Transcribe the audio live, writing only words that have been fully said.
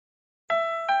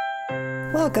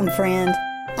Welcome, friend.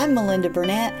 I'm Melinda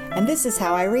Burnett, and this is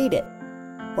How I Read It,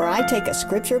 where I take a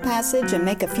scripture passage and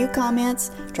make a few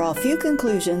comments, draw a few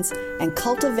conclusions, and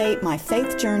cultivate my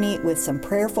faith journey with some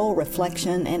prayerful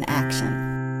reflection and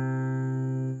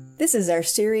action. This is our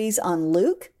series on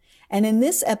Luke, and in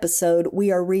this episode,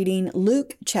 we are reading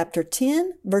Luke chapter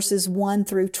 10, verses 1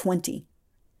 through 20.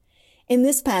 In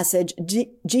this passage,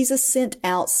 Jesus sent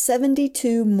out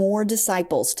 72 more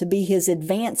disciples to be his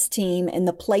advance team in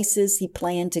the places he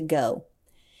planned to go.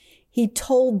 He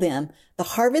told them the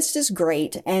harvest is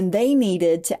great and they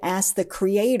needed to ask the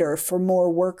Creator for more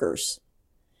workers.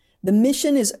 The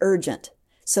mission is urgent,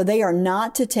 so they are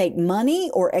not to take money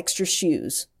or extra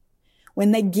shoes.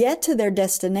 When they get to their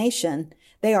destination,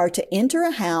 they are to enter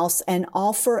a house and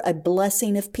offer a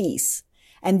blessing of peace,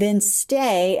 and then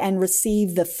stay and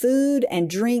receive the food and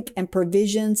drink and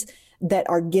provisions that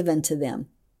are given to them.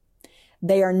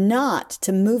 They are not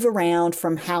to move around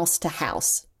from house to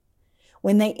house.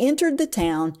 When they entered the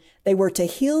town, they were to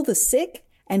heal the sick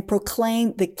and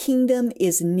proclaim the kingdom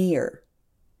is near.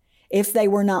 If they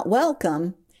were not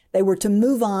welcome, they were to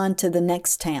move on to the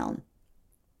next town.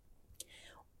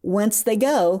 Once they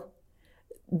go,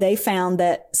 they found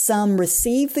that some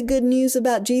received the good news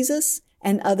about Jesus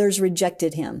and others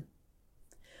rejected him.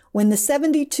 When the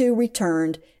 72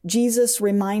 returned, Jesus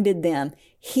reminded them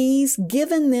he's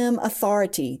given them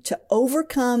authority to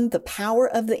overcome the power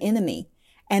of the enemy,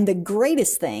 and the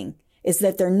greatest thing is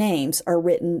that their names are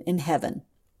written in heaven.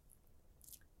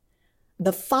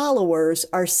 The followers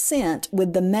are sent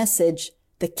with the message,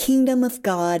 the kingdom of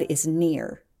God is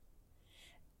near.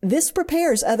 This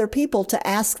prepares other people to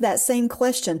ask that same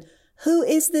question, who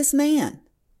is this man?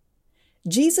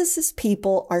 Jesus'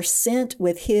 people are sent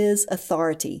with his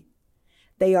authority.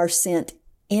 They are sent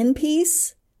in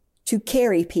peace to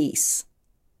carry peace.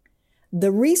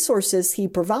 The resources he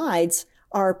provides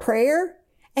are prayer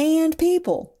and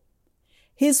people.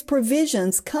 His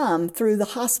provisions come through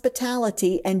the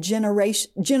hospitality and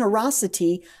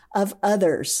generosity of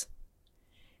others.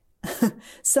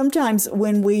 Sometimes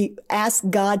when we ask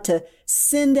God to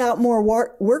send out more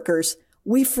workers,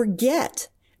 we forget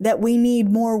that we need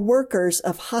more workers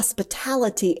of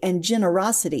hospitality and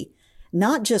generosity,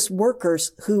 not just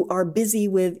workers who are busy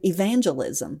with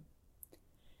evangelism.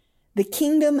 The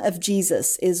kingdom of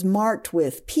Jesus is marked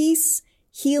with peace,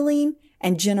 healing,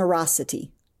 and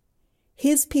generosity.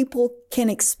 His people can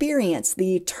experience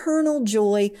the eternal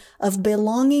joy of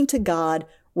belonging to God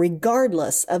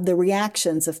regardless of the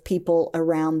reactions of people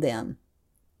around them.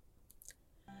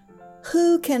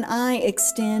 Who can I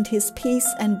extend his peace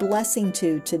and blessing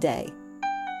to today?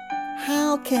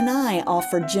 How can I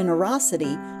offer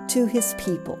generosity to his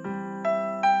people?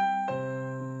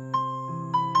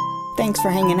 Thanks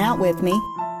for hanging out with me.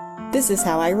 This is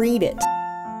How I Read It.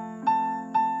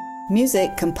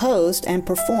 Music composed and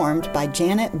performed by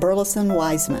Janet Burleson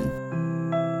Wiseman.